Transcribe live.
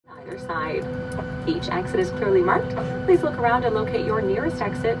either side. Each exit is clearly marked. Please look around and locate your nearest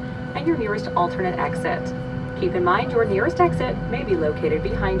exit and your nearest alternate exit. Keep in mind your nearest exit may be located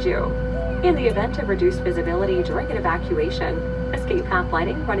behind you. In the event of reduced visibility during an evacuation, escape path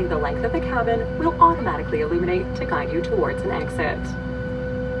lighting running the length of the cabin will automatically illuminate to guide you towards an exit.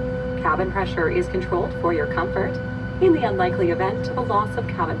 Cabin pressure is controlled for your comfort. In the unlikely event of a loss of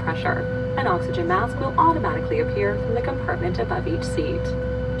cabin pressure, an oxygen mask will automatically appear from the compartment above each seat.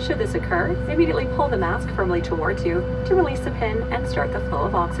 Should this occur, immediately pull the mask firmly towards you to release the pin and start the flow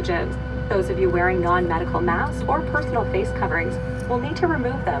of oxygen. Those of you wearing non-medical masks or personal face coverings will need to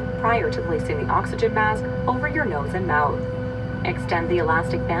remove them prior to placing the oxygen mask over your nose and mouth. Extend the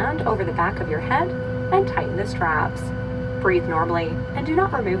elastic band over the back of your head and tighten the straps. Breathe normally and do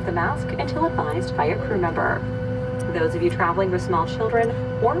not remove the mask until advised by a crew member. Those of you traveling with small children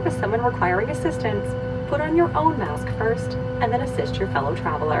or with someone requiring assistance, put on your own mask first and then assist your fellow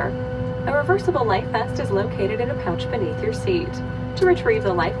traveler. A reversible life vest is located in a pouch beneath your seat. To retrieve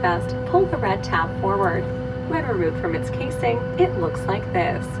the life vest, pull the red tab forward. When removed from its casing, it looks like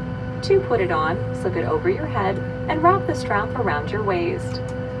this. To put it on, slip it over your head and wrap the strap around your waist.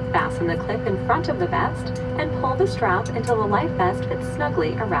 Fasten the clip in front of the vest and pull the strap until the life vest fits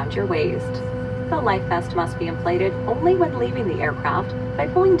snugly around your waist. The life vest must be inflated only when leaving the aircraft by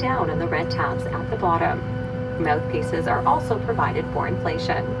pulling down on the red tabs at the bottom. Mouthpieces are also provided for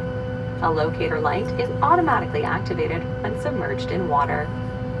inflation. A locator light is automatically activated when submerged in water.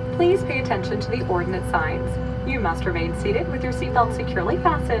 Please pay attention to the ordinate signs. You must remain seated with your seatbelt securely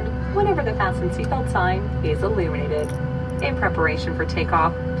fastened whenever the fasten seatbelt sign is illuminated. In preparation for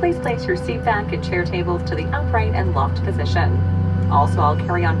takeoff, please place your seat back and chair tables to the upright and locked position. Also, all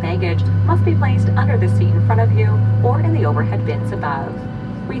carry-on baggage must be placed under the seat in front of you or in the overhead bins above.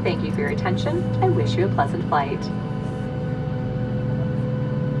 We thank you for your attention and wish you a pleasant flight.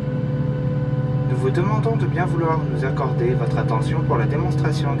 Nous vous demandons de bien vouloir nous accorder votre attention pour la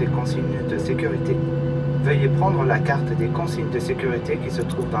démonstration des consignes de sécurité. Veuillez prendre la carte des consignes de sécurité qui se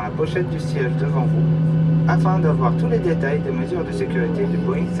trouve dans la pochette du siège devant vous, afin d'avoir tous les détails des mesures de sécurité du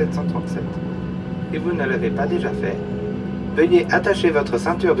Boeing 737. Si vous ne l'avez pas déjà fait, veuillez attacher votre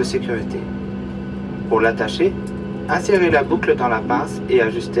ceinture de sécurité. Pour l'attacher, insérez la boucle dans la pince et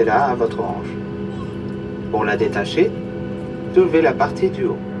ajustez-la à votre hanche. Pour la détacher, soulevez la partie du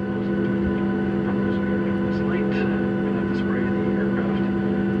haut.